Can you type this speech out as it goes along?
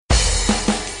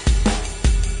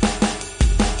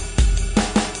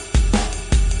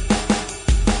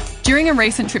During a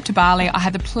recent trip to Bali, I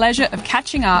had the pleasure of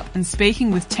catching up and speaking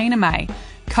with Tina May,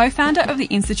 co-founder of the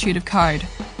Institute of Code.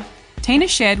 Tina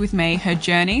shared with me her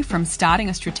journey from starting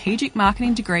a strategic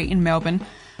marketing degree in Melbourne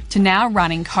to now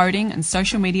running coding and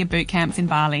social media boot camps in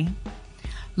Bali.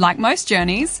 Like most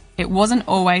journeys, it wasn't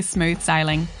always smooth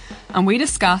sailing, and we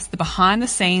discussed the behind the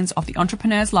scenes of the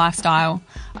entrepreneur's lifestyle,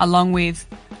 along with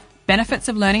benefits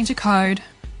of learning to code,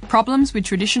 problems with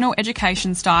traditional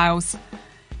education styles,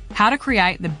 how to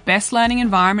create the best learning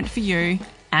environment for you,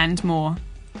 and more.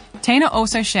 Tina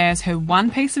also shares her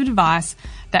one piece of advice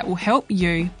that will help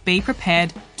you be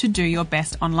prepared to do your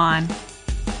best online.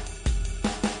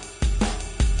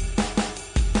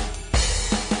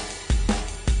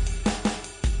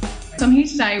 So I'm here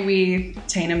today with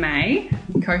Tina May,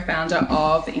 co-founder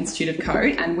of the Institute of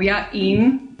Code, and we are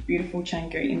in beautiful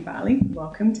Canggu in Bali.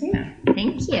 Welcome, Tina.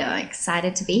 Thank you.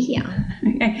 Excited to be here.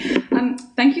 Okay.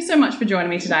 Thank you so much for joining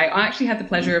me today. I actually had the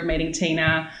pleasure of meeting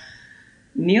Tina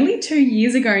nearly 2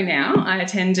 years ago now. I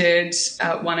attended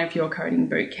one of your coding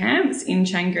boot camps in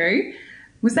Canggu.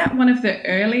 Was that one of the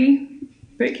early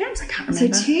boot camps? I can't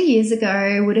remember. So 2 years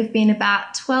ago would have been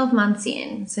about 12 months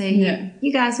in. So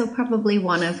you guys were probably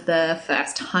one of the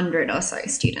first 100 or so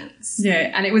students.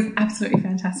 Yeah, and it was absolutely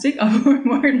fantastic. I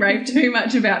won't rave too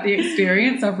much about the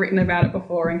experience. I've written about it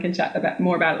before and can chat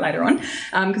more about it later on,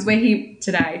 because we're here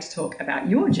today to talk about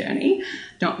your journey,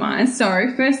 not mine.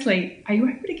 So firstly, are you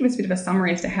able to give us a bit of a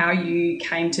summary as to how you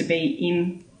came to be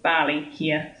in Bali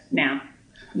here now?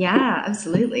 Yeah,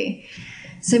 absolutely.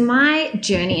 So my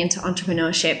journey into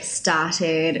entrepreneurship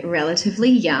started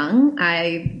relatively young.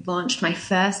 I launched my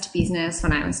first business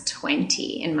when I was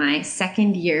 20 in my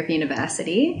second year of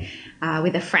university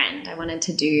with a friend. I wanted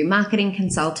to do marketing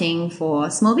consulting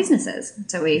for small businesses.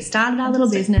 So we started our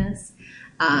little business.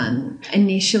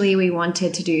 Initially, we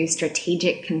wanted to do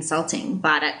strategic consulting,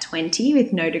 but at 20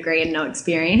 with no degree and no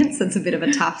experience, that's a bit of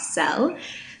a tough sell.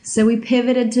 So we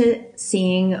pivoted to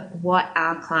seeing what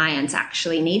our clients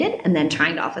actually needed and then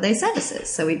trying to offer those services.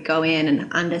 So we'd go in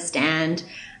and understand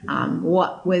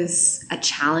what was a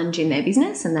challenge in their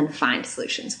business and then find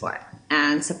solutions for it.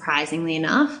 And surprisingly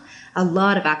enough, a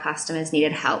lot of our customers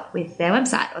needed help with their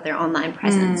website or their online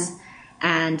presence.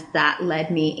 And that led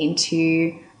me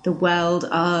into the world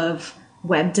of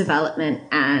web development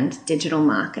and digital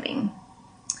marketing.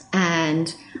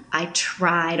 And I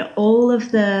tried all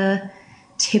of the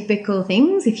typical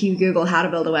things if you Google how to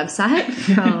build a website,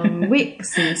 from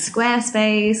Wix and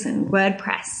Squarespace and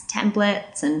WordPress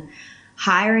templates and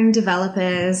hiring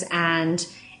developers, and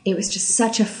it was just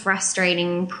such a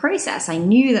frustrating process. I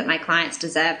knew that my clients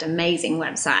deserved amazing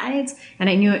websites, and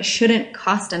I knew it shouldn't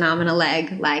cost an arm and a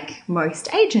leg like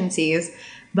most agencies,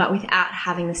 but without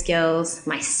having the skills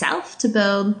myself to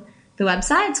build the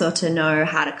websites or to know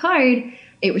how to code,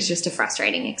 it was just a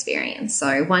frustrating experience.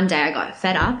 So one day I got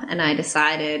fed up and I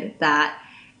decided that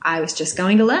I was just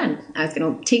going to learn. I was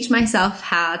going to teach myself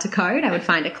how to code. I would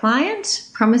find a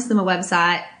client, promise them a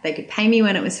website, they could pay me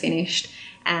when it was finished,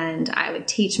 and I would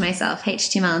teach myself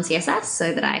HTML and CSS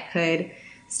so that I could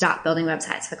start building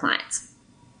websites for clients.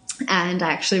 And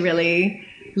I actually really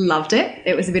loved it.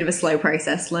 It was a bit of a slow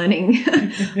process learning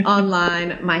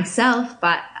online myself,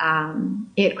 but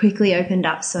it quickly opened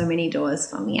up so many doors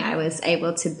for me. I was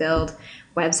able to build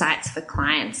websites for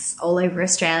clients all over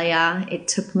Australia. It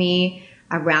took me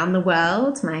around the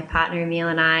world. My partner Emil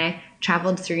and I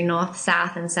traveled through North,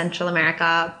 South and Central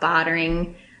America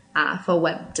bartering for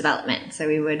web development. So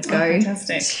we would go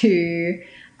to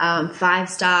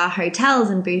 5-star hotels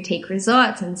and boutique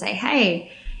resorts and say,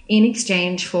 hey, in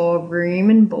exchange for room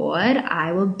and board,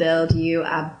 I will build you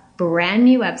a brand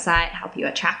new website, help you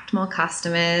attract more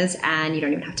customers, and you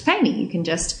don't even have to pay me. You can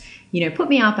just, put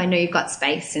me up. I know you've got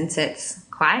space since it's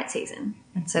quiet season.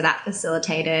 And so that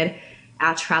facilitated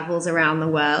our travels around the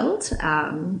world.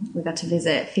 We got to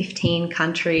visit 15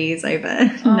 countries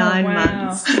over 9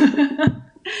 months.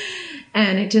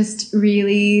 And it just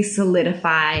really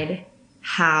solidified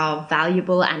how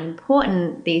valuable and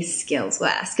important these skills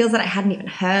were. Skills that I hadn't even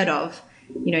heard of,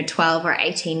 12 or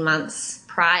 18 months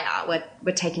prior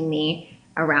were taking me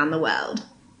around the world.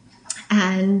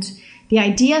 And the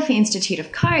idea for Institute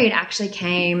of Code actually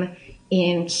came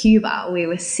in Cuba. We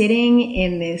were sitting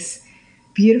in this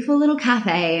beautiful little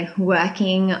cafe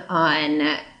working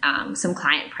on some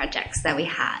client projects that we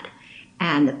had.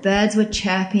 And the birds were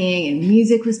chirping and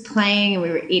music was playing and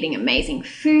we were eating amazing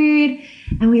food.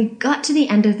 And we got to the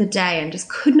end of the day and just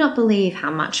could not believe how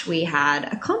much we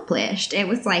had accomplished. It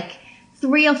was like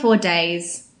 3 or 4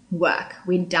 days work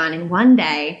we'd done in one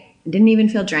day and didn't even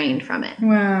feel drained from it.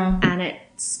 Wow. And it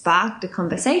sparked a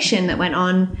conversation that went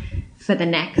on for the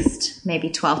next maybe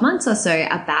 12 months or so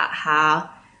about how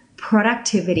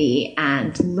productivity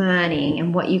and learning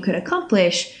and what you could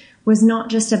accomplish was not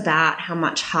just about how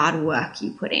much hard work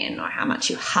you put in or how much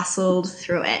you hustled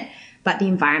through it, but the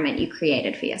environment you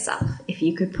created for yourself. If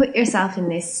you could put yourself in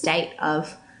this state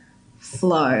of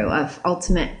flow, of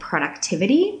ultimate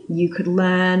productivity, you could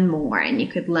learn more and you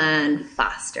could learn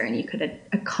faster and you could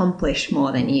accomplish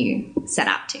more than you set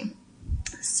out to.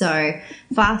 So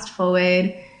fast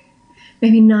forward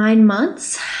maybe 9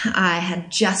 months, I had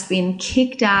just been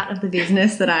kicked out of the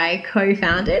business that I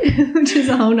co-founded, which is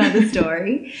a whole nother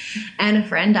story. And a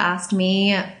friend asked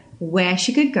me where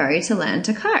she could go to learn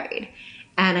to code.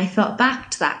 And I thought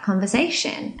back to that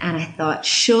conversation and I thought,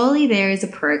 surely there is a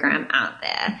program out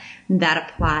there that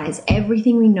applies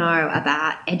everything we know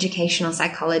about educational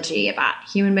psychology, about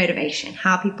human motivation,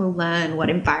 how people learn, what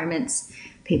environments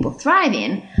people thrive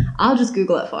in. I'll just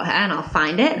Google it for her and I'll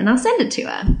find it and I'll send it to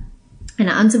her. And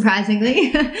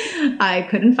unsurprisingly, I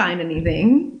couldn't find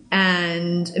anything.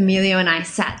 And Emilio and I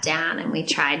sat down and we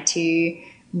tried to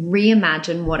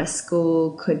reimagine what a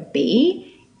school could be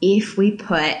if we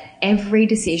put every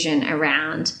decision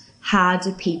around how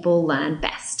do people learn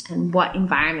best and what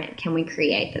environment can we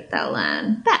create that they'll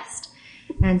learn best.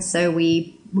 And so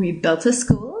we built a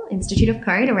school, Institute of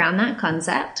Code, around that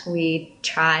concept. We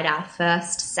tried our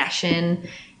first session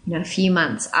a few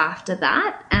months after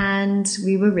that, and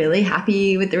we were really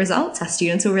happy with the results. Our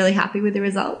students were really happy with the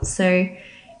results. So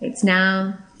it's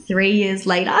now 3 years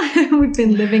later. We've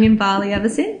been living in Bali ever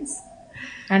since.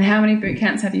 And how many boot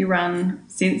camps have you run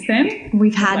since then?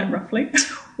 We've had roughly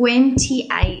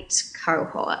 28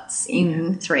 cohorts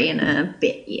in 3 and a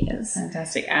bit years.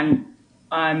 Fantastic. And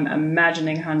I'm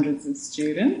imagining hundreds of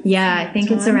students. Yeah, I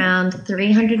think it's around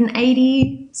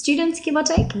 380 students, give or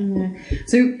take. Yeah.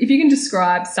 So if you can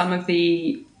describe some of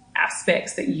the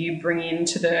aspects that you bring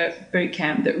into the boot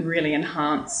camp that really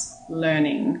enhance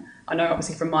learning. I know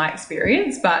obviously from my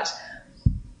experience, but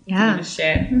can you just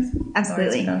share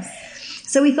absolutely. With us?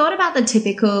 So we thought about the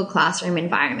typical classroom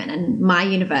environment, and my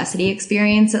university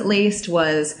experience at least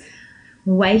was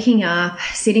waking up,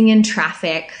 sitting in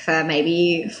traffic for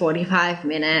maybe 45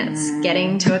 minutes,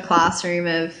 getting to a classroom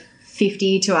of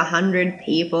 50 to 100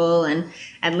 people and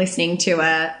listening to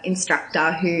a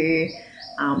instructor who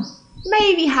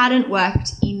maybe hadn't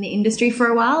worked in the industry for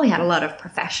a while. We had a lot of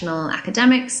professional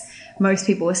academics. Most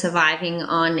people were surviving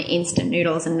on instant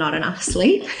noodles and not enough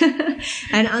sleep.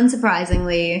 And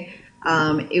unsurprisingly,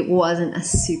 it wasn't a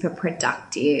super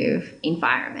productive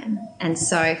environment. And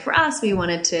so for us, we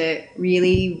wanted to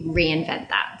really reinvent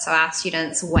that. So our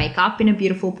students wake up in a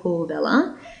beautiful pool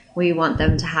villa. We want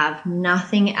them to have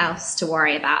nothing else to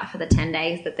worry about for the 10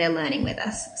 days that they're learning with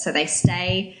us. So they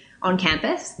stay on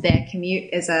campus. Their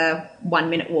commute is a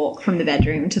 1-minute walk from the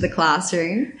bedroom to the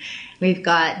classroom. We've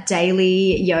got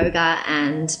daily yoga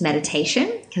and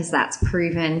meditation because that's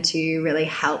proven to really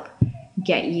help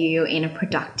get you in a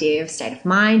productive state of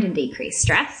mind and decrease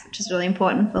stress, which is really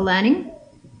important for learning.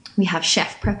 We have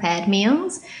chef-prepared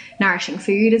meals. Nourishing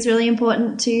food is really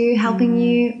important to helping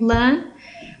you learn.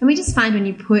 And we just find when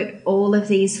you put all of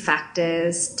these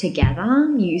factors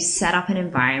together, you set up an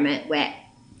environment where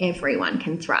everyone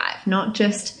can thrive, not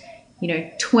just,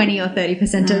 20 or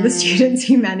 30% of the students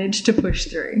who manage to push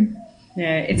through.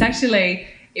 Yeah,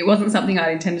 it wasn't something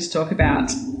I intended to talk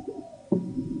about,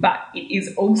 but it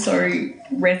is also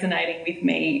resonating with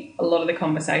me, a lot of the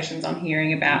conversations I'm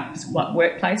hearing about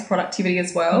workplace productivity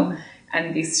as well,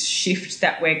 and this shift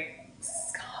that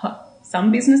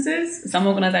some businesses, some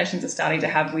organisations are starting to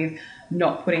have with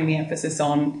not putting the emphasis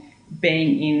on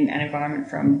being in an environment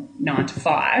from 9 to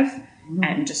 5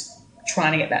 and just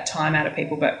trying to get that time out of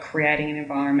people, but creating an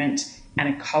environment and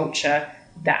a culture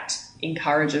that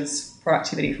encourages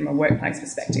productivity from a workplace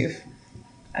perspective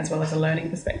as well as a learning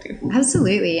perspective.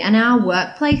 Absolutely. And our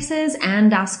workplaces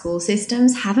and our school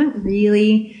systems haven't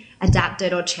really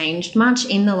adapted or changed much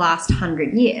in the last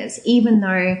 100 years, even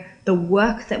though the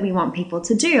work that we want people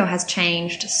to do has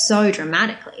changed so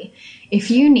dramatically. If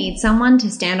you need someone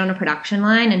to stand on a production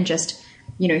line and just,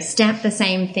 stamp the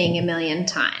same thing a million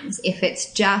times, if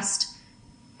it's just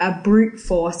a brute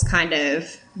force kind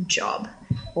of job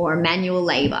or manual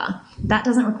labor, that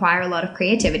doesn't require a lot of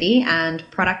creativity and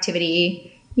productivity.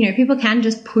 People can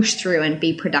just push through and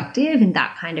be productive in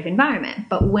that kind of environment.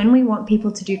 But when we want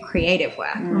people to do creative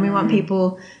work, when we want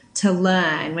people to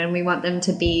learn, when we want them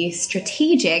to be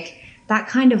strategic, that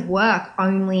kind of work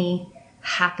only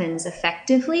happens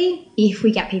effectively if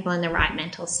we get people in the right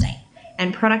mental state.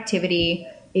 And productivity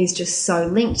is just so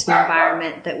linked to the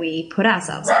environment that we put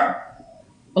ourselves in.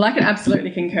 Well, I can absolutely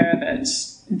concur that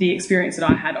the experience that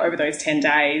I had over those 10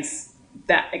 days,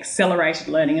 that accelerated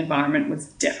learning environment was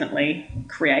definitely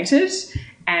created.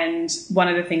 And one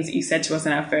of the things that you said to us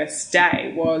on our first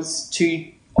day was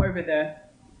to, over the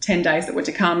 10 days that were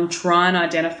to come, try and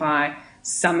identify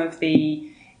some of the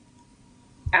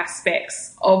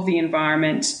aspects of the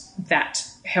environment that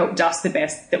helped us the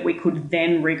best that we could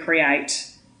then recreate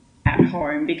at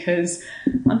home, because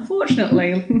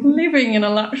unfortunately living in a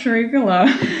luxury villa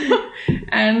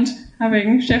and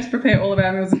having chefs prepare all of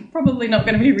our meals is probably not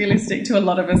going to be realistic to a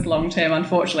lot of us long term,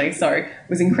 unfortunately. So it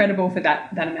was incredible for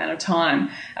that amount of time.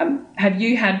 Have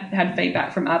you had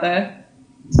feedback from other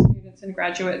students and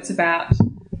graduates about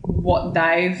what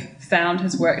they've found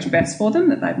has worked best for them,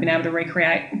 that they've been able to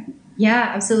recreate?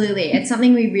 Yeah, absolutely. It's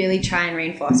something we really try and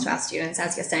reinforce to our students,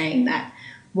 as you're saying, that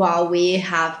while we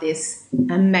have this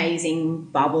amazing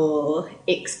bubble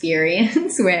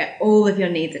experience where all of your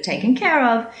needs are taken care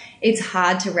of, it's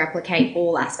hard to replicate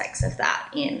all aspects of that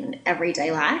in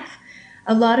everyday life.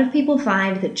 A lot of people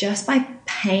find that just by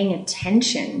paying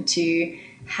attention to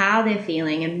how they're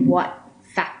feeling and what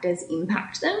factors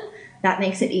impact them, that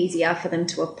makes it easier for them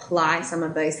to apply some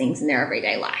of those things in their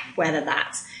everyday life, whether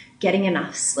that's getting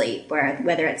enough sleep,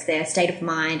 whether it's their state of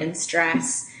mind and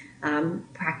stress.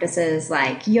 Practices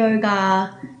like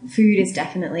yoga, food is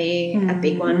definitely a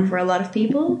big one for a lot of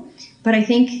people. But I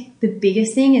think the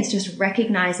biggest thing is just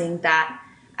recognizing that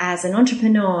as an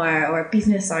entrepreneur or a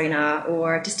business owner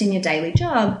or just in your daily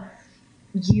job,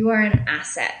 you are an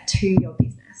asset to your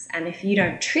business. And if you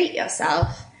don't treat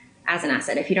yourself as an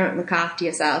asset, if you don't look after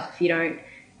yourself, if you don't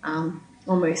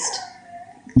almost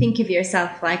think of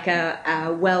yourself like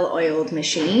a well-oiled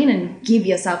machine and give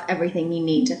yourself everything you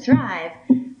need to thrive,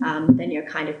 then you're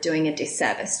kind of doing a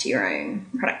disservice to your own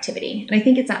productivity. And I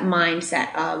think it's that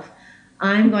mindset of,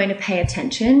 I'm going to pay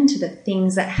attention to the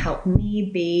things that help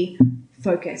me be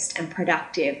focused and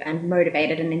productive and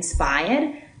motivated and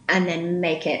inspired, and then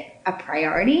make it a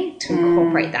priority to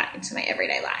incorporate that into my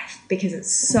everyday life. Because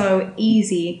it's so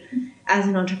easy as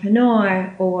an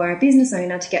entrepreneur or a business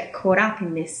owner to get caught up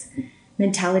in this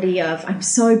mentality of, I'm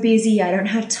so busy, I don't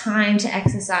have time to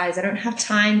exercise, I don't have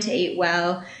time to eat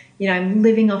well, I'm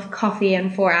living off coffee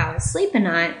and 4 hours sleep a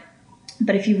night.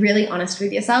 But if you're really honest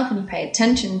with yourself and you pay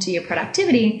attention to your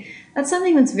productivity, that's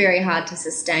something that's very hard to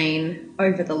sustain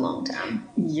over the long term.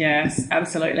 Yes,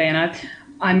 absolutely. And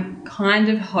I'm kind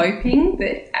of hoping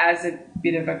that as a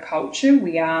bit of a culture,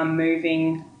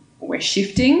 we're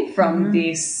shifting from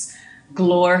this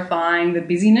glorifying the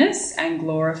busyness and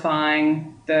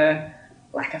glorifying the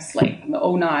lack of sleep and the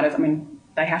all-nighters. I mean,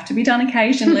 they have to be done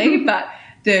occasionally, but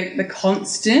the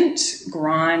constant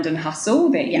grind and hustle,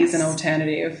 there is an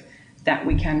alternative that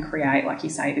we can create, like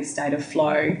you say, this state of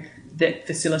flow that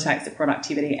facilitates the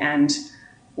productivity and,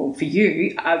 well, for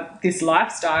you, this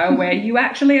lifestyle where you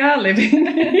actually are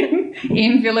living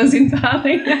in villas in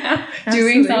Bali now,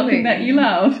 doing something that you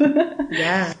love.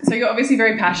 Yeah. So you're obviously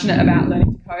very passionate about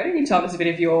learning to code, and you've told us a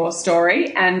bit of your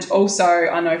story. And also,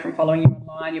 I know from following you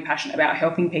online, you're passionate about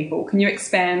helping people. Can you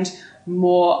expand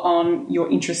more on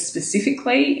your interest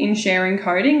specifically in sharing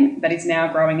coding that is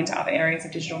now growing into other areas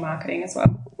of digital marketing as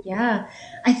well? Yeah.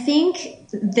 I think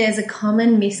there's a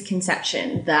common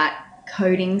misconception that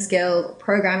coding skills,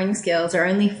 programming skills are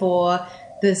only for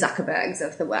the Zuckerbergs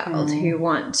of the world who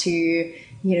want to,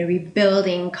 be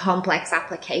building complex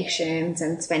applications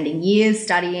and spending years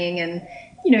studying and,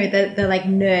 the like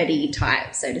nerdy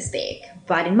type, so to speak.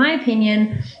 But in my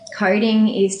opinion, coding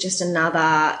is just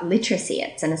another literacy.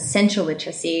 It's an essential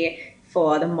literacy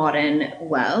for the modern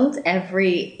world.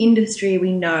 Every industry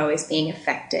we know is being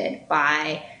affected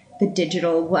by the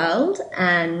digital world.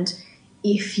 And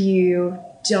if you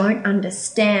don't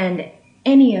understand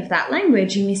any of that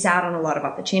language, you miss out on a lot of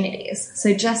opportunities.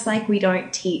 So just like we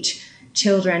don't teach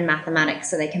children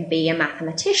mathematics so they can be a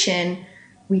mathematician,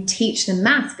 we teach them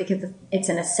maths because it's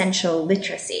an essential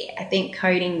literacy. I think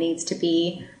coding needs to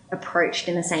be approached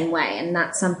in the same way. And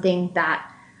that's something that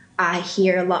I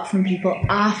hear a lot from people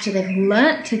after they've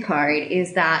learnt to code,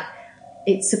 is that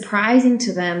it's surprising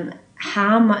to them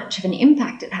how much of an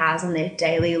impact it has on their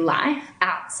daily life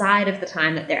outside of the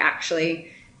time that they're actually,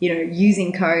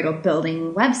 using code or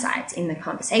building websites, in the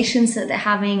conversations that they're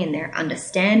having, in their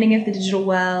understanding of the digital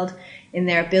world, in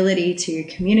their ability to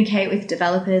communicate with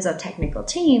developers or technical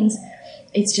teams.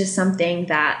 It's just something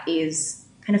that is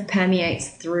kind of permeates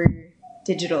through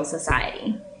digital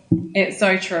society. It's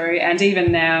so true. And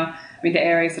even now, the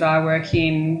areas that I work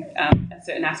in,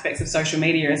 certain aspects of social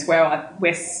media as well,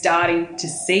 we're starting to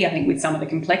see, I think, with some of the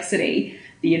complexity,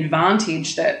 the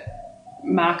advantage that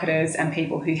marketers and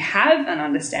people who have an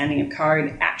understanding of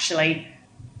code actually,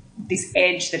 this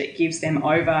edge that it gives them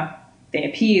over their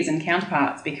peers and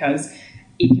counterparts, because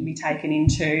it can be taken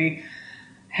into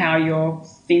how you're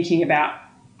thinking about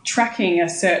tracking a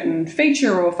certain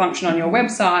feature or function on your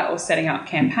website, or setting up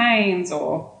campaigns,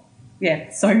 or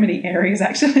so many areas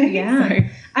actually. Yeah. So,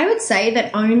 I would say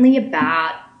that only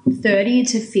about 30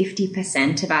 to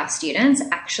 50% of our students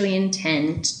actually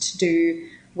intend to do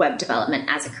web development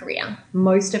as a career.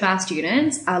 Most of our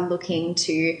students are looking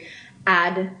to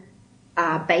add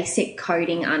basic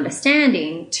coding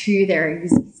understanding to their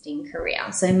existing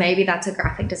career. So maybe that's a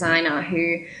graphic designer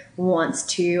who wants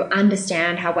to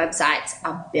understand how websites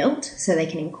are built so they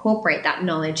can incorporate that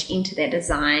knowledge into their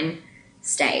design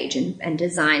stage and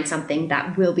design something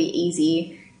that will be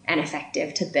easy and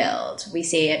effective to build. We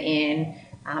see it in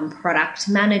product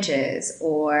managers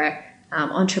or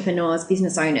entrepreneurs,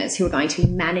 business owners who are going to be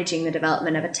managing the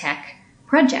development of a tech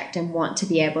project and want to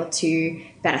be able to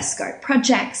better scope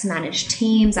projects, manage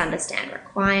teams, understand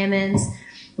requirements.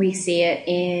 We see it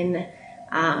in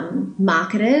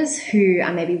marketers who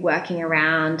are maybe working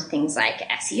around things like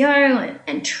SEO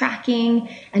and tracking,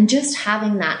 and just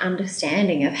having that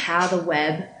understanding of how the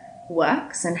web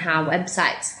works and how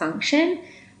websites function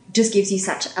just gives you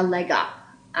such a leg up.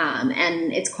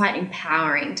 And it's quite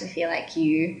empowering to feel like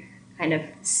you kind of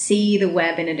see the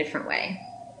web in a different way.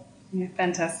 Yeah,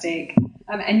 fantastic.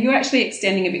 And you're actually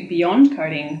extending a bit beyond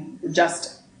coding,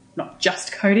 not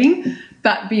just coding,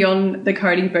 but beyond the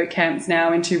coding boot camps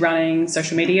now into running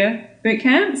social media boot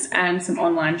camps and some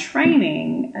online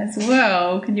training as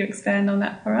well. Can you expand on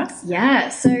that for us? Yeah,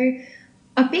 so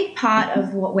a big part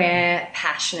of what we're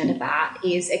passionate about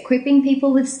is equipping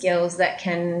people with skills that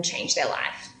can change their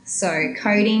life. So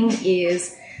coding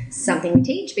is something we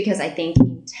teach because I think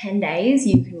in 10 days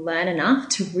you can learn enough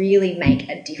to really make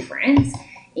a difference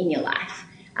in your life.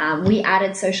 We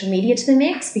added social media to the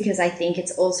mix because I think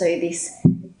it's also this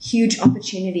huge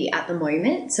opportunity at the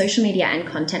moment, social media and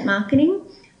content marketing,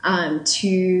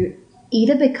 to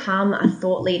either become a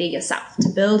thought leader yourself, to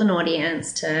build an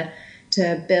audience,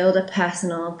 to build a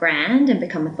personal brand and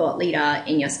become a thought leader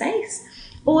in your space,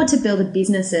 or to build a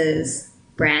business's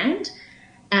brand.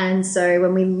 And so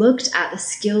when we looked at the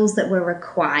skills that were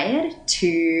required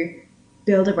to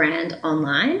build a brand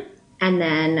online and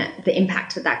then the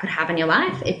impact that could have on your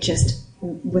life, it just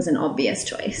was an obvious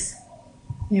choice.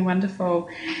 Yeah, wonderful.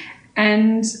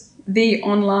 And the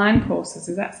online courses,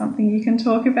 is that something you can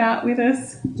talk about with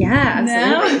us? Yeah,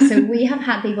 absolutely. So we have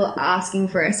had people asking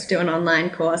for us to do an online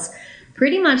course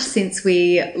pretty much since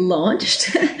we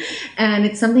launched. And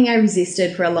it's something I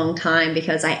resisted for a long time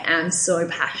because I am so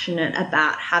passionate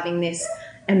about having this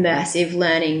immersive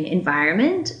learning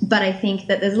environment. But I think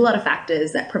that there's a lot of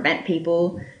factors that prevent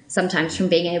people sometimes from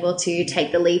being able to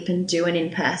take the leap and do an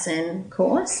in-person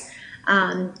course.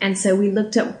 And so we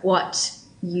looked at what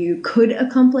you could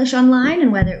accomplish online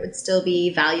and whether it would still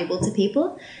be valuable to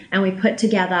people. And we put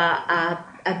together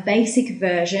a basic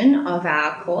version of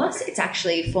our course. It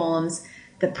actually forms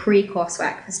the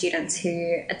pre-coursework for students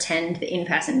who attend the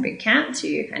in-person bootcamp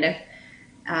to kind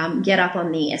of get up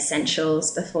on the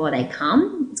essentials before they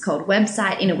come. It's called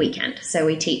Website in a Weekend. So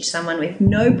we teach someone with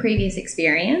no previous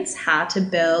experience how to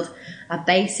build a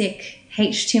basic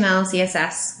HTML,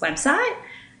 CSS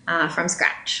website from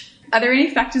scratch. Are there any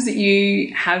factors that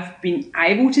you have been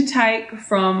able to take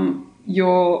from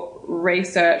your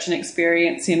research and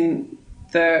experience in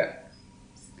the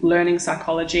learning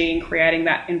psychology and creating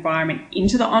that environment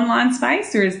into the online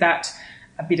space, or is that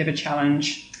a bit of a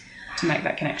challenge to make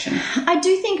that connection? I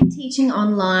do think teaching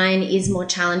online is more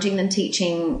challenging than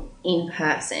teaching in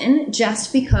person,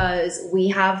 just because we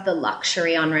have the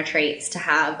luxury on retreats to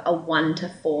have a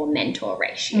 1-to-4 mentor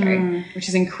ratio. Which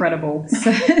is incredible.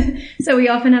 So we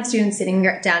often have students sitting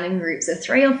down in groups of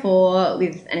 3 or 4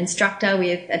 with an instructor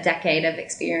with a decade of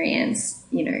experience,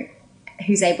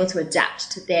 who's able to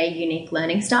adapt to their unique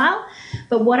learning style.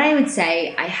 But what I would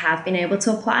say I have been able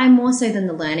to apply more so than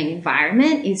the learning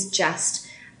environment is just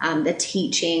the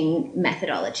teaching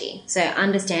methodology. So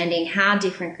understanding how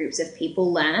different groups of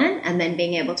people learn and then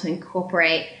being able to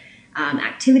incorporate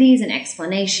activities and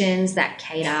explanations that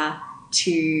cater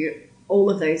to all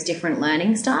of those different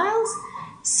learning styles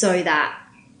so that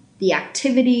the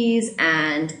activities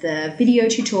and the video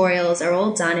tutorials are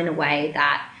all done in a way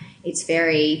that it's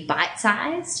very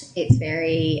bite-sized, it's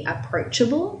very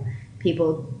approachable.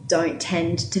 People don't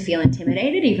tend to feel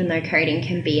intimidated, even though coding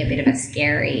can be a bit of a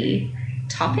scary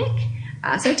topic.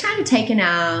 So we've kind of taken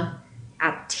our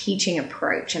teaching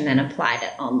approach and then applied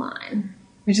it online.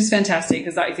 Which is fantastic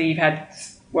because like you've had,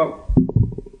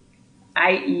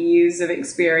 8 years of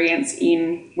experience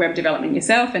in web development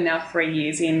yourself and now 3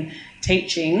 years in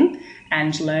teaching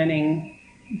and learning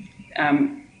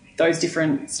those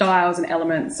different styles and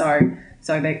elements. So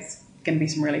that's going to be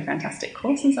some really fantastic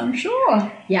courses, I'm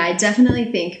sure. Yeah, I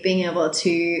definitely think being able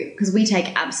to, because we take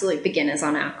absolute beginners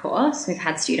on our course. We've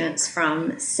had students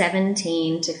from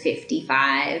 17 to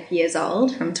 55 years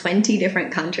old from 20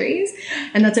 different countries.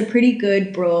 And that's a pretty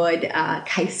good broad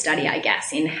case study, I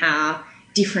guess, in how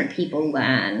different people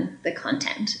learn the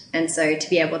content. And so to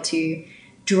be able to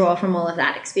draw from all of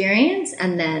that experience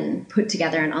and then put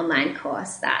together an online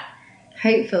course that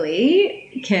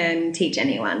hopefully can teach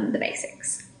anyone the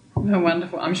basics. Oh,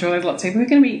 wonderful. I'm sure there's lots of people who are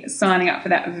going to be signing up for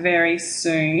that very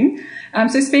soon.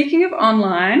 So speaking of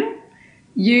online,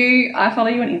 I follow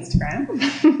you on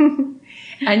Instagram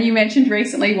and you mentioned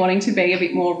recently wanting to be a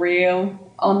bit more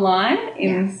real online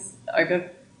in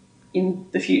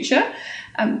the future.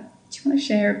 Do you want to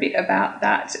share a bit about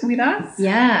that with us?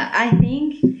 Yeah, I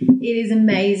think it is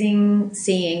amazing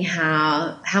seeing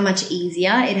how much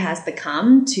easier it has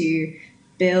become to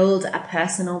build a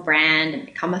personal brand and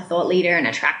become a thought leader and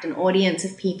attract an audience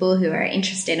of people who are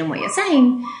interested in what you're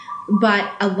saying.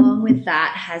 But along with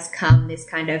that has come this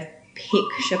kind of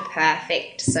picture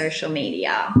perfect social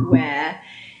media where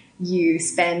you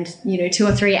spend, 2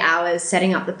 or 3 hours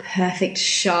setting up the perfect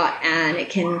shot, and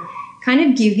it can kind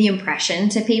of give the impression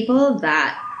to people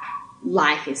that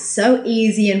life is so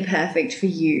easy and perfect for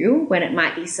you when it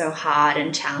might be so hard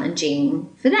and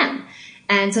challenging for them.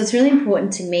 And so it's really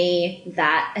important to me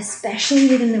that, especially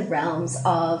within the realms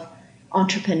of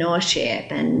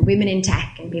entrepreneurship and women in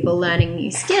tech and people learning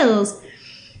new skills,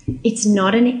 it's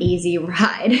not an easy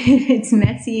ride. It's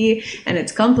messy and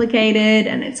it's complicated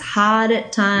and it's hard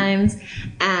at times,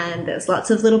 and there's lots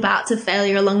of little bouts of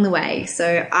failure along the way.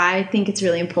 So I think it's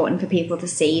really important for people to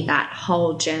see that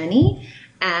whole journey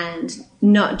and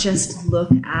not just look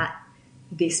at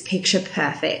this picture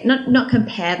perfect, not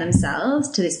compare themselves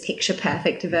to this picture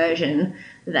perfect version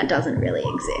that doesn't really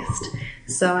exist.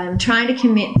 So I'm trying to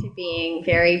commit to being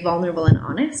very vulnerable and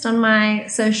honest on my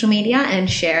social media and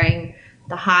sharing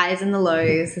the highs and the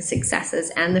lows, the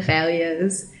successes and the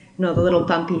failures, and all the little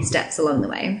bumpy steps along the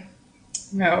way.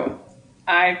 Well,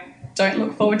 I don't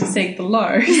look forward to seeing the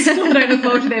lows. I don't look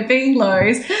forward to there being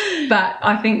lows, but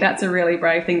I think that's a really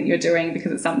brave thing that you're doing,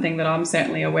 because it's something that I'm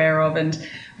certainly aware of, and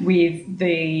with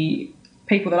the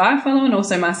people that I follow and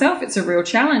also myself, it's a real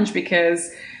challenge, because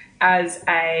as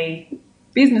a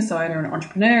business owner and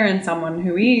entrepreneur and someone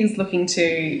who is looking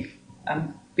to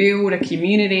build a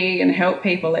community and help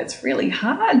people, it's really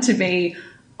hard to be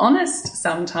honest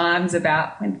sometimes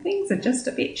about when things are just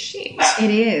a bit shit. It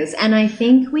is. And I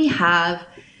think we have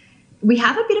a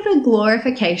bit of a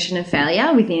glorification of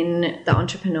failure within the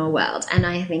entrepreneur world. And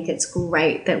I think it's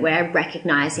great that we're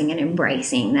recognizing and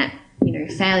embracing that,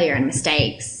 failure and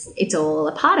mistakes, it's all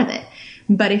a part of it.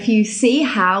 But if you see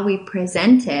how we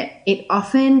present it, it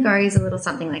often goes a little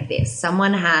something like this.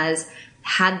 Someone has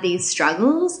had these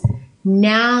struggles.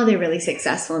 Now they're really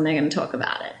successful and they're going to talk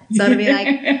about it. So it'll be like,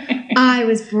 I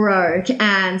was broke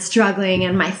and struggling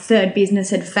and my third business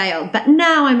had failed, but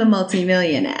now I'm a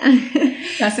multimillionaire.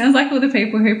 That sounds like all the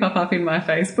people who pop up in my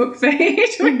Facebook feed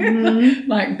with,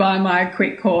 like, buy my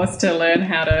quick course to learn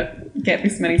how to get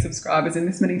this many subscribers in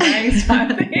this many days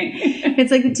type thing.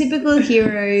 It's like the typical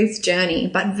hero's journey,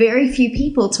 but very few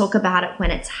people talk about it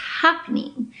when it's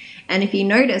happening. And if you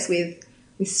notice with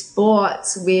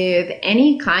sports, with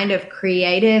any kind of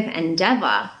creative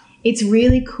endeavor, it's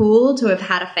really cool to have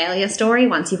had a failure story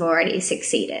once you've already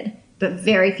succeeded. But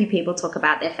very few people talk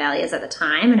about their failures at the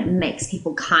time, and it makes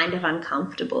people kind of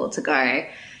uncomfortable to go,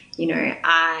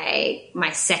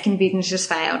 my second business just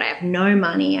failed. I have no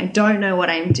money. I don't know what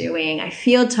I'm doing. I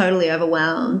feel totally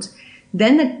overwhelmed.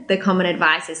 Then the common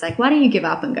advice is like, why don't you give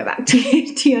up and go back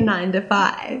to your 9 to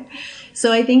 5?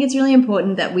 So I think it's really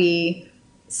important that we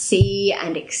see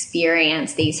and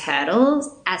experience these hurdles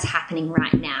as happening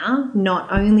right now,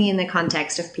 not only in the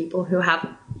context of people who have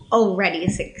already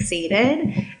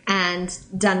succeeded and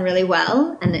done really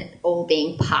well and it all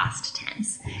being past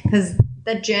tense, because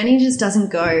the journey just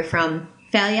doesn't go from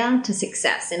failure to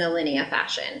success in a linear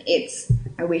fashion.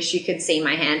 I wish you could see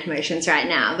my hand motions right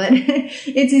now, but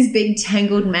it's this big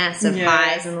tangled mess of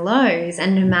highs and lows.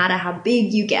 And no matter how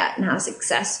big you get and how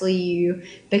successful you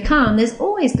become, there's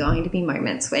always going to be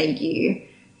moments where you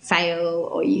fail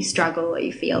or you struggle or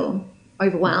you feel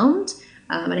overwhelmed.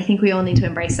 And I think we all need to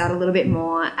embrace that a little bit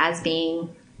more as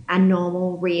being a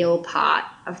normal, real part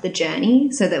of the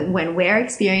journey, so that when we're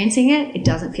experiencing it, it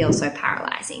doesn't feel so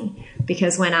paralyzing.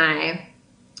 Because when I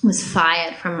was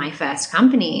fired from my first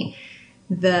company,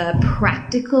 the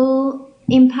practical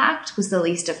impact was the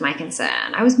least of my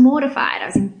concern. I was mortified. I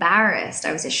was embarrassed.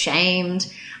 I was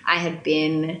ashamed. I had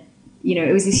been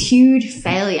it was this huge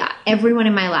failure. Everyone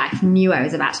in my life knew I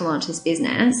was about to launch this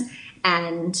business,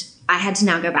 and I had to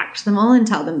now go back to them all and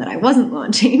tell them that I wasn't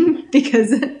launching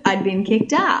because I'd been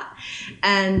kicked out.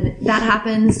 And that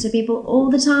happens to people all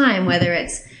the time, whether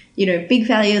it's, big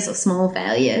failures or small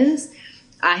failures.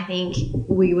 I think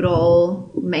we would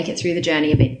all make it through the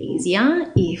journey a bit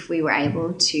easier if we were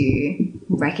able to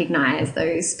recognize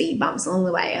those speed bumps along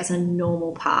the way as a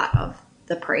normal part of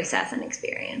the process and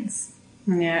experience.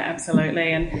 Yeah,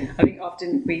 absolutely. And I think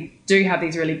often we do have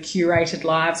these really curated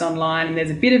lives online, and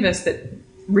there's a bit of us that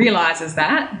realizes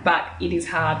that, but it is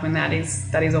hard when that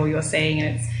is all you're seeing.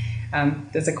 And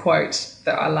it's there's a quote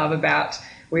that I love about,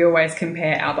 we always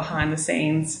compare our behind the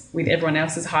scenes with everyone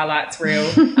else's highlights reel.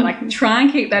 And I try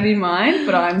and keep that in mind,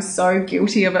 but I'm so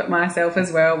guilty of it myself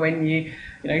as well when you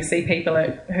see people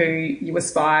who you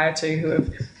aspire to who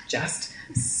have just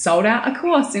sold out a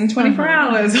course in 24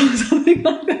 hours or something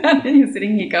like that, and you're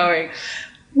sitting here going,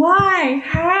 why?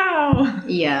 How?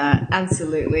 Yeah,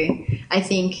 absolutely. I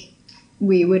think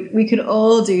we could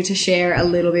all do to share a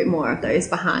little bit more of those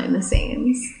behind the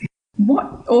scenes.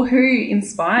 What or who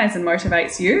inspires and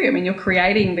motivates you? I mean, you're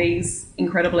creating these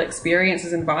incredible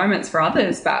experiences, environments for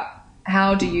others, but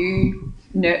how do you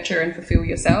nurture and fulfill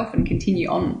yourself and continue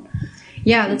on?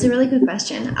 Yeah, that's a really good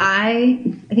question. I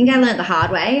think I learned the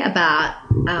hard way about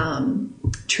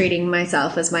treating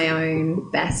myself as my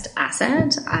own best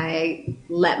asset. I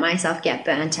let myself get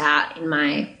burnt out in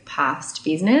my past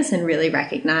business and really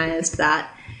recognized that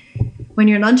when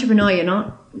you're an entrepreneur, you're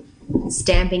not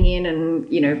stamping in and,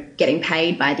 getting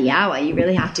paid by the hour. You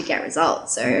really have to get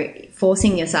results. So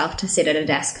forcing yourself to sit at a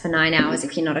desk for 9 hours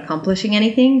if you're not accomplishing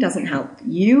anything doesn't help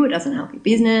you. It doesn't help your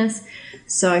business.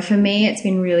 So for me, it's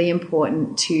been really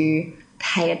important to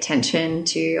pay attention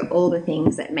to all the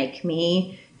things that make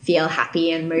me feel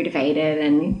happy and motivated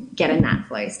and get in that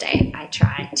flow state. I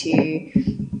try to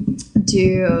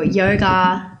do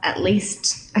yoga at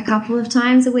least a couple of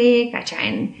times a week. I try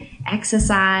and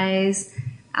exercise.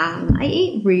 I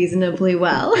eat reasonably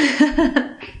well.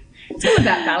 It's all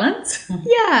about balance.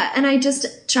 Yeah, and I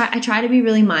try to be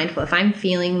really mindful. If I'm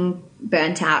feeling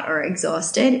burnt out or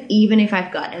exhausted, even if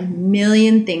I've got a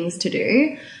million things to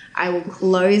do, I will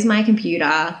close my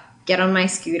computer, get on my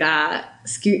scooter,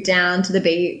 scoot down to the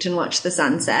beach and watch the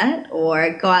sunset,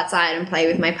 or go outside and play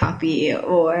with my puppy,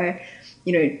 or,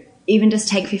 even just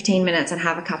take 15 minutes and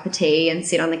have a cup of tea and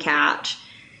sit on the couch,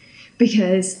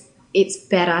 because it's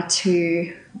better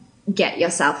to get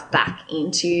yourself back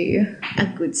into a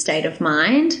good state of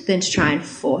mind than to try and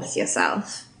force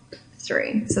yourself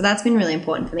through. So that's been really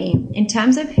important for me. In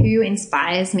terms of who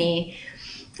inspires me,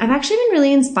 I've actually been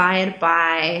really inspired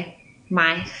by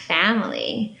my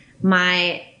family.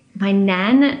 My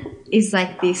nan is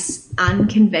like this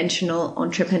unconventional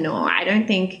entrepreneur. I don't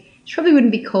think she probably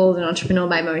wouldn't be called an entrepreneur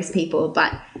by most people,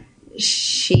 but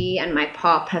she and my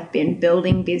pop have been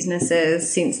building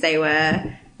businesses since they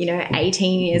were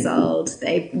 18 years old.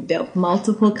 They built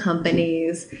multiple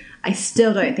companies. I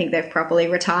still don't think they've properly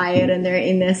retired, and they're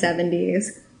in their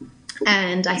 70s.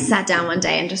 And I sat down one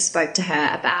day and just spoke to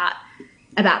her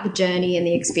about the journey and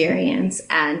the experience,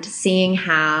 and seeing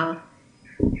how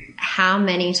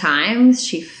many times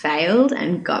she failed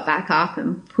and got back up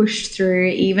and pushed through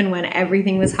even when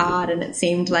everything was hard and it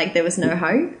seemed like there was no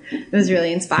hope. It was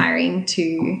really inspiring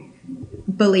to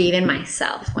believe in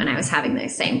myself when I was having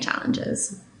those same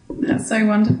challenges. That's so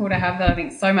wonderful to have that. I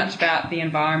think so much about the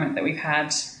environment that we've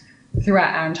had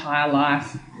throughout our entire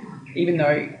life, even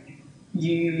though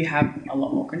you have a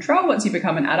lot more control once you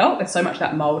become an adult. There's so much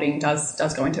that moulding does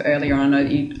go into earlier on. I know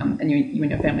that you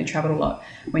and your family travelled a lot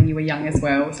when you were young as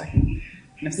well, so I can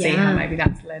kind of see how maybe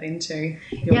that's led into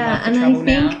your love for travel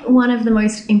now. I think one of the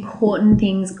most important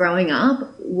things growing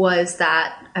up was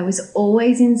that I was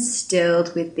always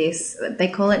instilled with this, they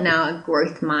call it now a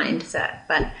growth mindset,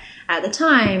 but at the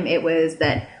time it was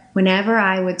that whenever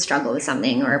I would struggle with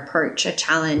something or approach a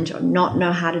challenge or not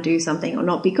know how to do something or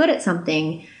not be good at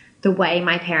something, the way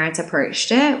my parents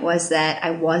approached it was that I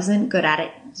wasn't good at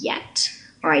it yet,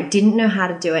 or I didn't know how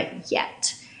to do it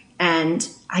yet. And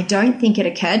I don't think it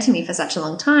occurred to me for such a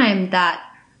long time that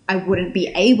I wouldn't be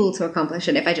able to accomplish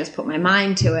it if I just put my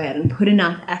mind to it and put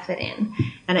enough effort in.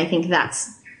 And I think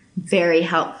that's very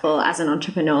helpful as an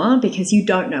entrepreneur, because you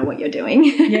don't know what you're doing.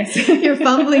 Yes. You're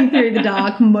fumbling through the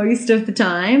dark most of the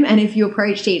time. And if you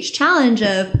approach each challenge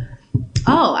of,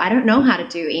 oh, I don't know how to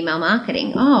do email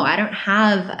marketing. Oh, I don't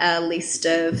have a list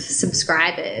of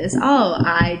subscribers. Oh,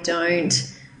 I don't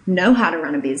know how to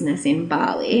run a business in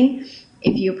Bali.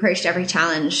 If you approached every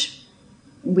challenge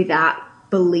without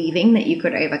believing that you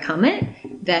could overcome it,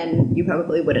 then you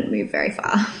probably wouldn't move very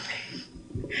far.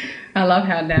 I love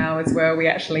how now as well we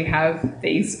actually have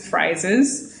these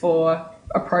phrases for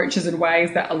approaches and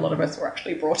ways that a lot of us were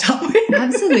actually brought up with.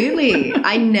 Absolutely.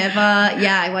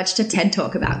 I watched a TED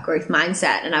talk about growth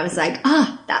mindset and I was like,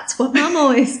 that's what Mum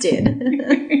always did.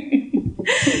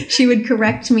 She would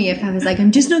correct me if I was like,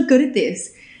 I'm just not good at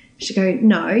this. She'd go,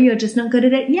 no, you're just not good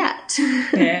at it yet.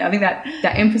 Yeah, I think that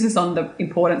emphasis on the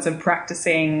importance of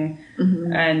practicing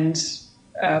and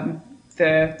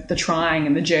the trying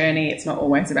and the journey, it's not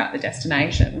always about the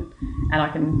destination. And I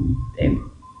can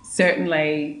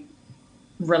certainly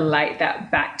relate that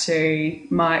back to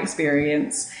my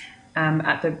experience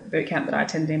at the boot camp that I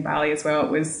attended in Bali as well.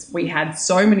 We had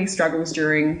so many struggles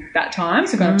during that time.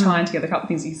 So kind of tying together a couple of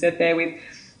things you said there with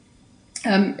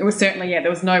it was certainly,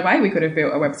 there was no way we could have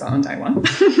built a website on day one.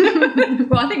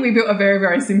 Well, I think we built a very,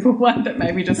 very simple one that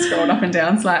maybe just scrolled up and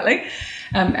down slightly.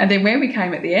 And then where we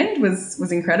came at the end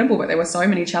was incredible, but there were so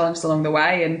many challenges along the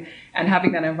way, and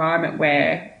having that environment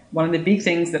where one of the big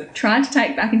things that I'm trying to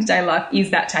take back into daily life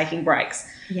is that taking breaks.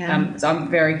 Yeah. So I'm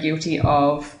very guilty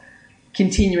of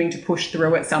continuing to push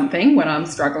through at something when I'm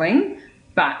struggling,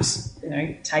 but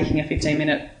taking a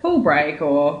 15-minute pool break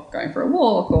or going for a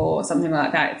walk or something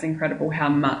like that, it's incredible how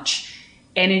much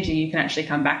energy you can actually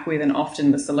come back with, and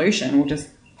often the solution will just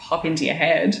pop into your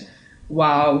head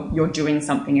while you're doing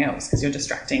something else because you're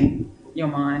distracting your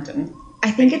mind. And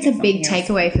I think it's a big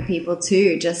takeaway for people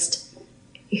too, just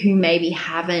who maybe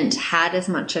haven't had as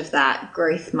much of that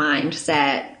growth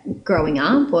mindset growing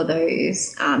up or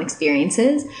those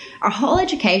experiences. Our whole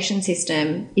education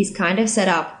system is kind of set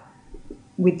up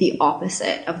with the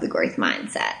opposite of the growth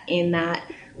mindset, in that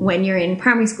when you're in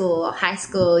primary school or high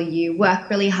school, you work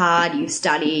really hard, you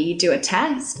study, you do a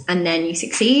test, and then you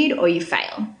succeed or you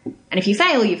fail. And if you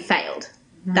fail, you've failed.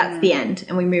 That's the end,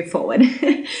 and we move forward.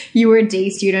 You were a D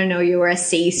student or you were a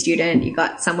C student, you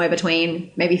got somewhere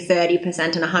between maybe 30%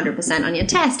 and 100% on your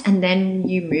test, and then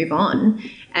you move on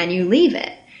and you leave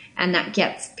it. And that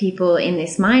gets people in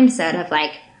this mindset of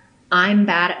like, I'm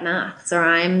bad at maths, or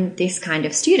I'm this kind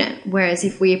of student. Whereas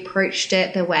if we approached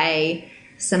it the way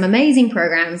some amazing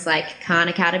programs like Khan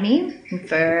Academy,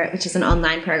 which is an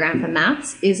online program for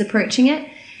maths, is approaching it,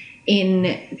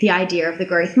 in the idea of the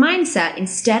growth mindset,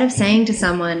 instead of saying to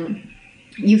someone,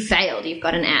 you failed, you've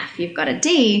got an F, you've got a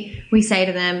D, we say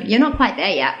to them, you're not quite there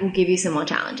yet, we'll give you some more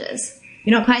challenges.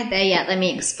 You're not quite there yet, let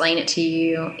me explain it to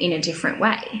you in a different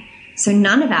way. So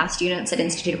none of our students at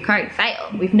Institute of Code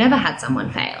fail. We've never had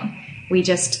someone fail. We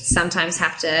just sometimes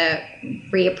have to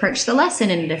reapproach the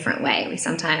lesson in a different way. We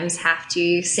sometimes have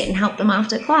to sit and help them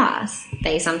after class.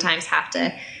 They sometimes have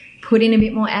to put in a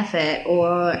bit more effort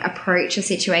or approach a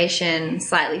situation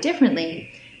slightly differently.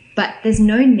 But there's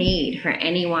no need for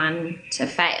anyone to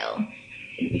fail.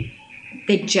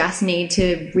 They just need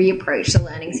to reapproach the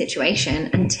learning situation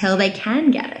until they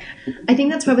can get it. I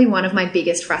think that's probably one of my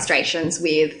biggest frustrations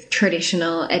with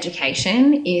traditional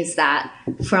education, is that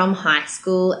from high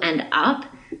school and up,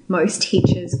 most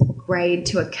teachers grade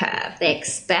to a curve. They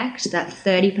expect that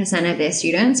 30% of their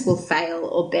students will fail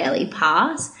or barely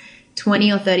pass.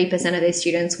 20 or 30% of their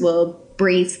students will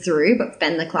breeze through but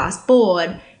spend the class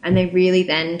bored, and they really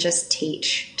then just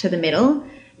teach to the middle.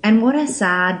 And what a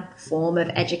sad form of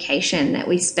education that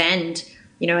we spend,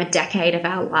 a decade of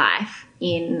our life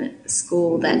in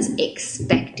school that's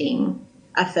expecting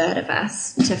a third of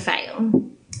us to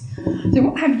fail. So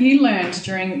what have you learned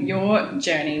during your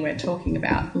journey? We're talking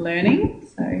about learning.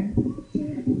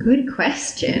 So good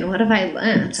question. What have I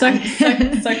learned? So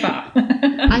far.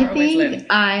 I think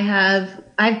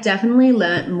I've definitely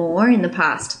learnt more in the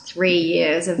past 3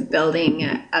 years of building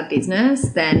a business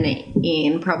than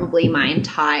in probably my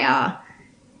entire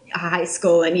high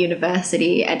school and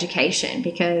university education,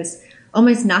 because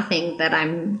almost nothing that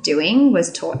I'm doing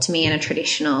was taught to me in a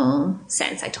traditional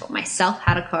sense. I taught myself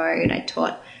how to code. I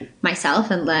taught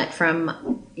myself and learnt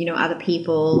from, other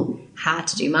people how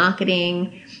to do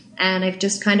marketing. And I've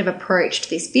just kind of approached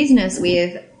this business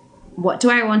with, what do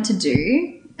I want to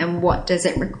do and what does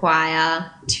it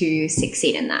require to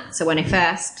succeed in that? So when I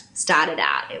first started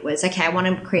out, it was, okay, I want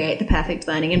to create the perfect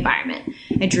learning environment.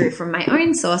 I drew from my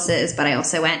own sources, but I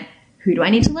also went, who do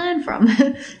I need to learn from?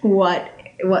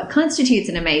 What constitutes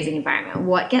an amazing environment?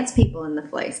 What gets people in the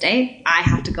flow state? I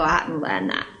have to go out and learn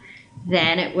that.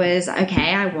 Then it was,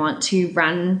 okay, I want to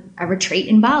run a retreat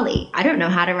in Bali. I don't know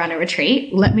how to run a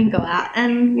retreat. Let me go out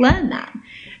and learn that.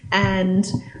 And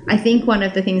I think one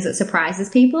of the things that surprises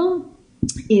people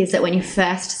is that when you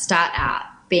first start out,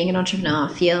 being an entrepreneur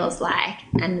feels like,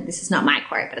 and this is not my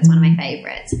quote, but it's one of my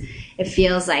favorites, it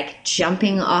feels like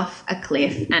jumping off a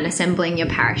cliff and assembling your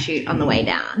parachute on the way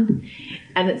down.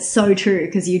 And it's so true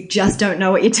because you just don't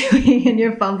know what you're doing and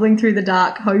you're fumbling through the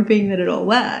dark hoping that it all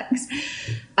works.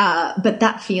 But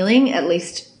that feeling, at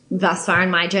least thus far in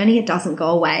my journey, it doesn't go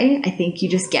away. I think you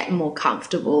just get more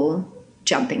comfortable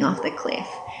jumping off the cliff.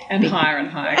 And higher and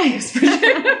higher.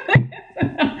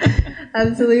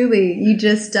 Absolutely. You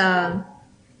just,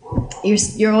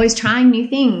 you're always trying new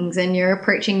things and you're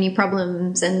approaching new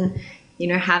problems and, you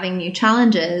know, having new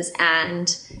challenges,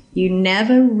 and you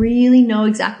never really know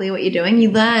exactly what you're doing.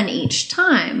 You learn each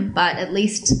time, but at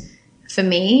least for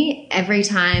me, every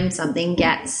time something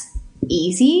gets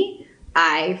easy,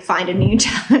 I find a new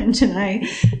challenge and I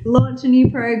launch a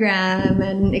new program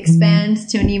and expand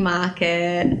to a new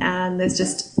market, and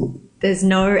there's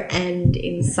no end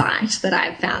in sight that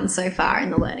I've found so far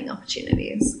in the learning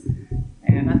opportunities.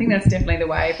 And I think that's definitely the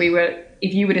way.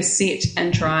 If you were to sit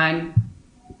and try and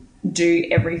do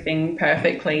everything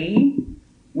perfectly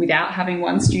without having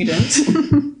one student,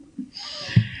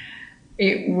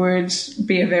 it would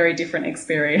be a very different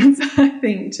experience, I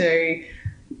think, to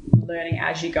learning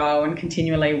as you go and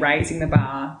continually raising the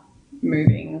bar,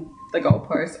 moving the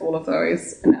goalposts, all of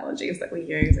those analogies that we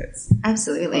use. It's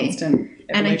absolutely constant evolution.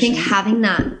 And I think having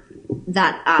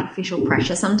that artificial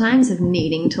pressure sometimes of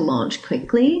needing to launch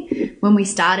quickly. When we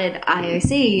started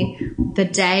IOC, the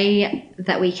day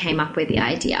that we came up with the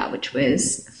idea, which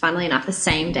was, funnily enough, the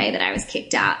same day that I was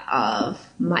kicked out of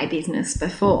my business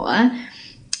before,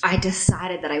 I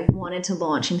decided that I wanted to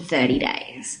launch in 30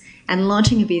 days. And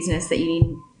launching a business that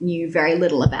you knew very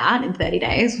little about in 30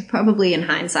 days was probably, in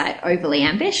hindsight, overly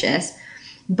ambitious.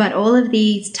 But all of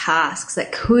these tasks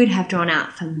that could have drawn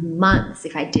out for months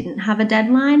if I didn't have a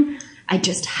deadline, I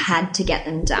just had to get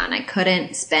them done. I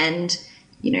couldn't spend,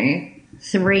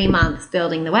 3 months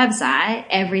building the website.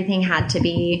 Everything had to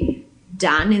be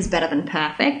done is better than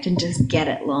perfect, and just get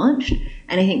it launched.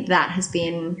 And I think that has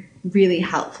been really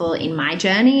helpful in my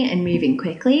journey and moving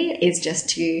quickly, is just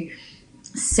to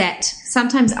set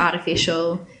sometimes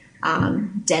artificial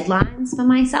deadlines for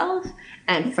myself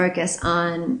and focus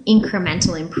on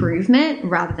incremental improvement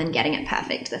rather than getting it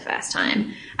perfect the first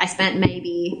time. I spent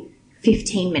maybe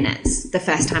 15 minutes the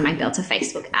first time I built a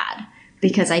Facebook ad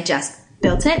because I just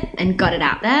built it and got it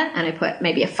out there, and I put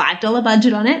maybe a $5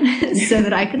 budget on it so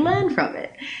that I could learn from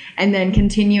it, and then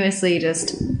continuously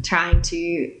just trying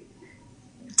to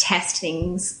test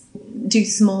things, do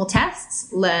small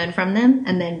tests, learn from them,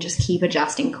 and then just keep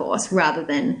adjusting course rather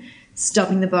than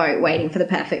stopping the boat, waiting for the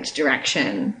perfect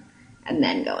direction and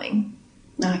then going.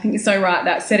 I think you're so right,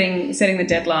 that setting the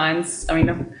deadlines. I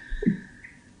mean,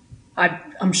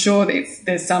 I'm sure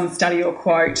there's some study or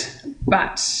quote,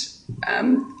 but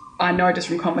I know just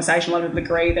from conversation a lot of people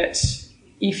agree that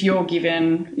if you're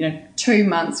given 2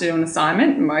 months to do an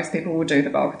assignment, most people will do the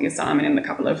bulk of the assignment in a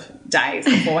couple of days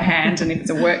beforehand. And if it's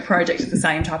a work project, it's the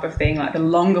same type of thing. Like, the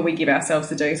longer we give ourselves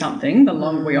to do something, the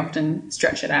longer we often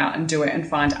stretch it out and do it and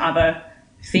find other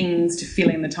things to fill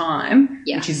in the time,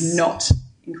 yes, which is not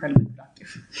incredibly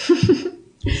productive.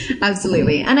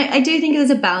 Absolutely. And I do think there's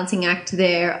a balancing act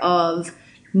there of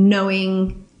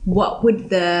knowing what would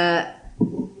the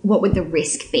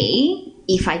risk be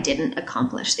if I didn't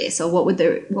accomplish this, or what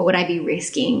would I be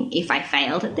risking if I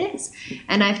failed at this?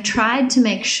 And I've tried to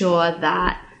make sure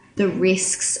that the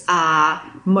risks are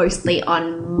mostly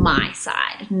on my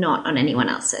side, not on anyone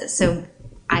else's. So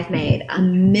I've made a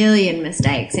million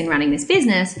mistakes in running this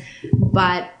business,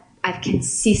 but I've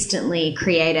consistently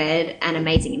created an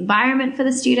amazing environment for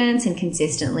the students and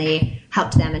consistently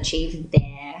helped them achieve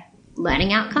their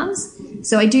learning outcomes.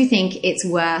 So I do think it's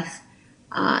worth,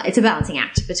 it's a balancing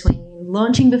act between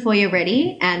launching before you're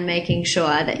ready and making sure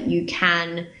that you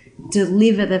can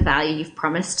deliver the value you've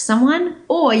promised someone,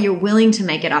 or you're willing to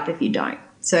make it up if you don't.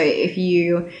 So if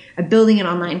you are building an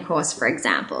online course, for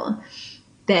example,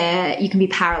 you can be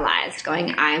paralyzed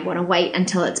going, I want to wait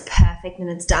until it's perfect and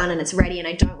it's done and it's ready and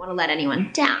I don't want to let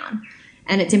anyone down.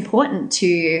 And it's important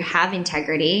to have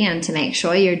integrity and to make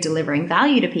sure you're delivering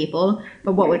value to people.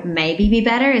 But what would maybe be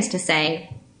better is to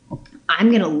say, I'm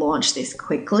going to launch this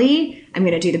quickly. I'm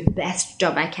going to do the best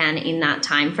job I can in that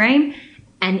time frame.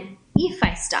 And if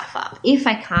I stuff up, if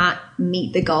I can't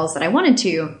meet the goals that I wanted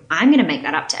to, I'm going to make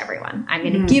that up to everyone. I'm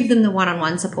going to give them the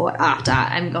one-on-one support after.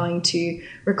 I'm going to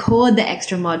record the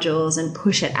extra modules and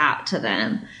push it out to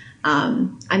them.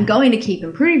 I'm going to keep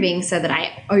improving so that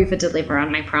I over-deliver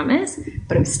on my promise,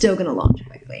 but I'm still going to launch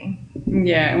quickly.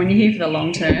 Yeah, and when you're here for the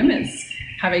long term, it's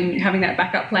having that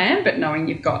backup plan, but knowing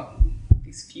you've got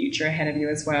this future ahead of you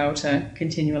as well to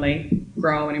continually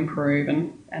grow and improve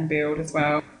and build as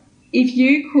well. If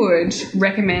you could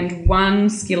recommend one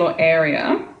skill or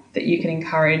area that you can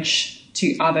encourage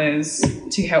to others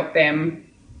to help them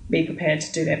be prepared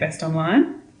to do their best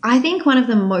online? I think one of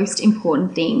the most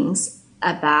important things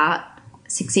about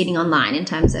succeeding online in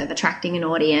terms of attracting an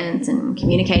audience and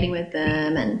communicating with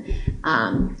them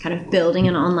and kind of building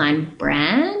an online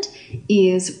brand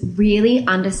is really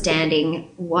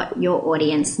understanding what your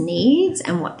audience needs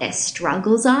and what their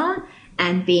struggles are,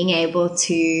 and being able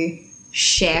to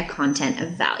share content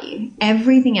of value.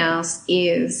 Everything else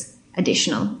is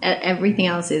additional. Everything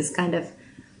else is kind of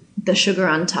the sugar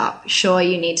on top. Sure,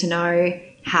 you need to know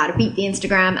how to beat the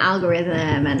Instagram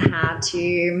algorithm and how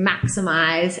to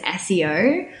maximize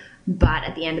SEO. But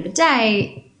at the end of the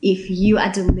day, if you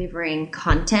are delivering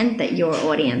content that your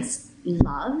audience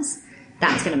loves,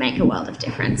 that's going to make a world of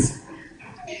difference.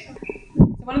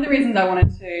 One of the reasons I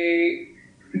wanted to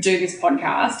do this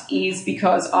podcast is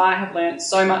because I have learned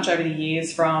so much over the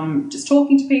years from just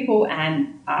talking to people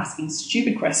and asking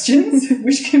stupid questions,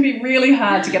 which can be really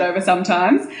hard to get over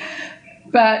sometimes.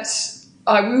 But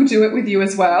I will do it with you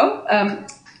as well.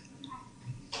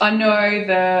 I know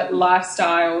the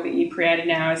lifestyle that you've created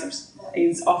now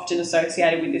is often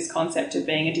associated with this concept of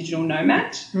being a digital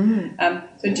nomad.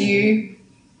 So do you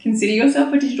consider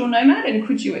yourself a digital nomad, and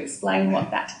could you explain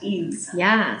what that is?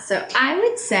 Yeah, so I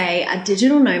would say a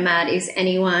digital nomad is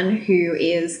anyone who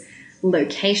is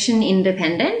location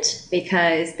independent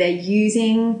because they're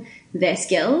using their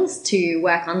skills to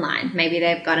work online. Maybe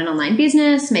they've got an online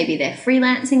business, maybe they're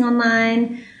freelancing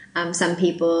online. Some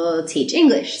people teach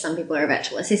English, some people are a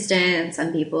virtual assistant,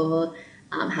 some people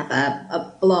have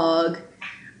a blog.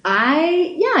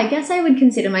 I guess I would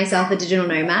consider myself a digital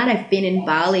nomad. I've been in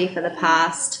Bali for the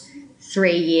past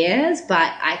 3 years,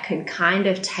 but I could kind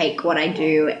of take what I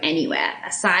do anywhere.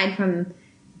 Aside from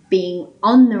being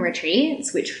on the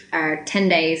retreats, which are 10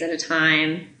 days at a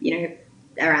time,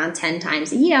 around 10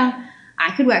 times a year,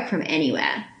 I could work from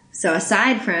anywhere. So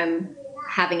aside from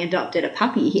having adopted a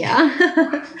puppy here,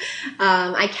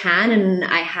 I can, and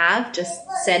I have just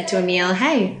said to Emil,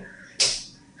 hey,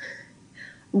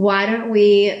 why don't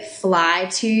we fly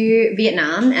to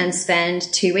Vietnam and spend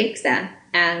 2 weeks there?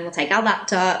 And we'll take our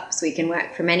laptops, we can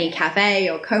work from any cafe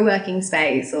or co-working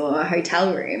space or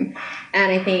hotel room.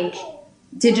 And I think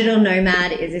digital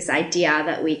nomad is this idea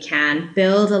that we can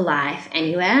build a life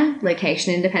anywhere,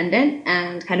 location independent,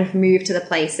 and kind of move to the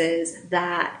places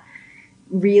that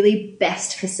really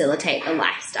best facilitate the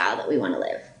lifestyle that we want to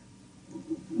live.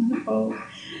 Wonderful.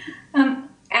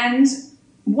 And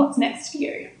what's next for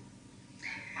you?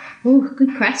 Oh,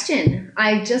 good question.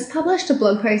 I just published a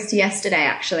blog post yesterday,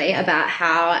 actually, about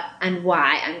how and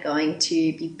why I'm going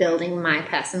to be building my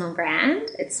personal brand.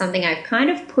 It's something I've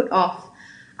kind of put off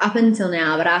up until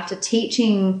now, but after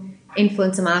teaching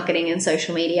influencer marketing and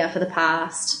social media for the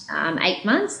past 8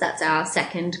 months, that's our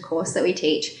second course that we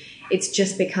teach, it's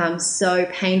just become so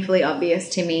painfully obvious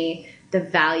to me the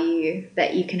value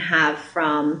that you can have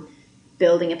from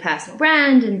building a personal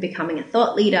brand and becoming a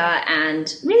thought leader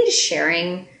and really just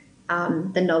sharing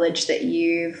the knowledge that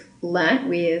you've learnt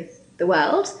with the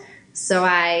world. So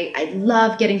I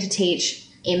love getting to teach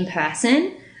in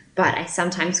person, but I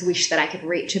sometimes wish that I could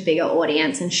reach a bigger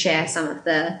audience and share some of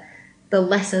the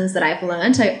lessons that I've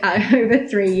learned over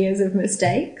 3 years of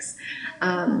mistakes.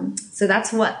 So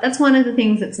that's one of the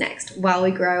things that's next. While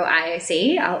we grow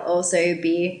IOC, I'll also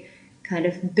be kind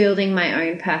of building my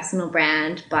own personal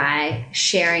brand by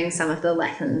sharing some of the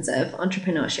lessons of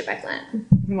entrepreneurship I've learned.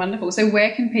 Wonderful. So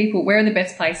where are the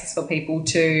best places for people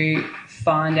to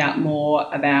find out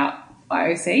more about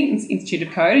IOC, Institute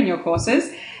of Code, and your courses,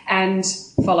 and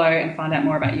follow and find out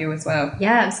more about you as well?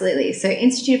 Yeah, absolutely. So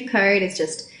Institute of Code is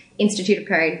just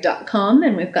instituteofcode.com,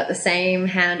 and we've got the same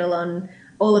handle on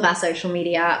all of our social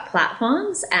media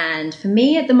platforms. And for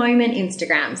me at the moment,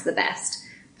 Instagram's the best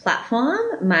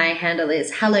platform. My handle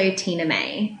is Hello Tina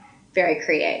May. Very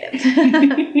creative.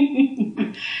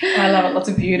 I love it. Lots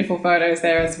of beautiful photos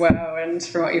there as well. And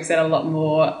from what you've said, a lot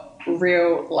more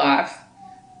real life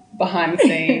behind the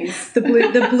scenes. the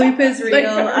bloopers reel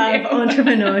of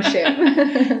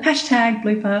entrepreneurship. Hashtag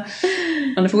blooper.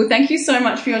 Wonderful. Thank you so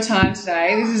much for your time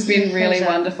today. This has been really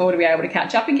wonderful to be able to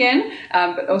catch up again,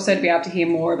 but also to be able to hear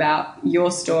more about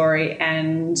your story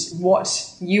and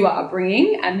what you are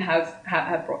bringing and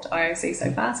have brought to IOC so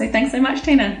far. So thanks so much,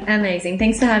 Tina. Amazing.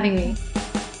 Thanks for having me.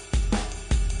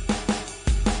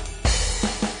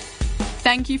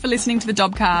 Thank you for listening to the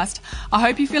Jobcast. I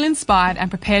hope you feel inspired and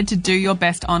prepared to do your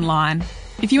best online.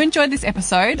 If you enjoyed this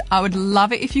episode, I would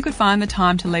love it if you could find the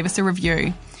time to leave us a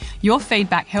review. Your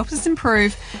feedback helps us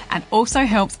improve and also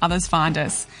helps others find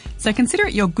us. So consider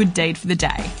it your good deed for the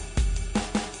day.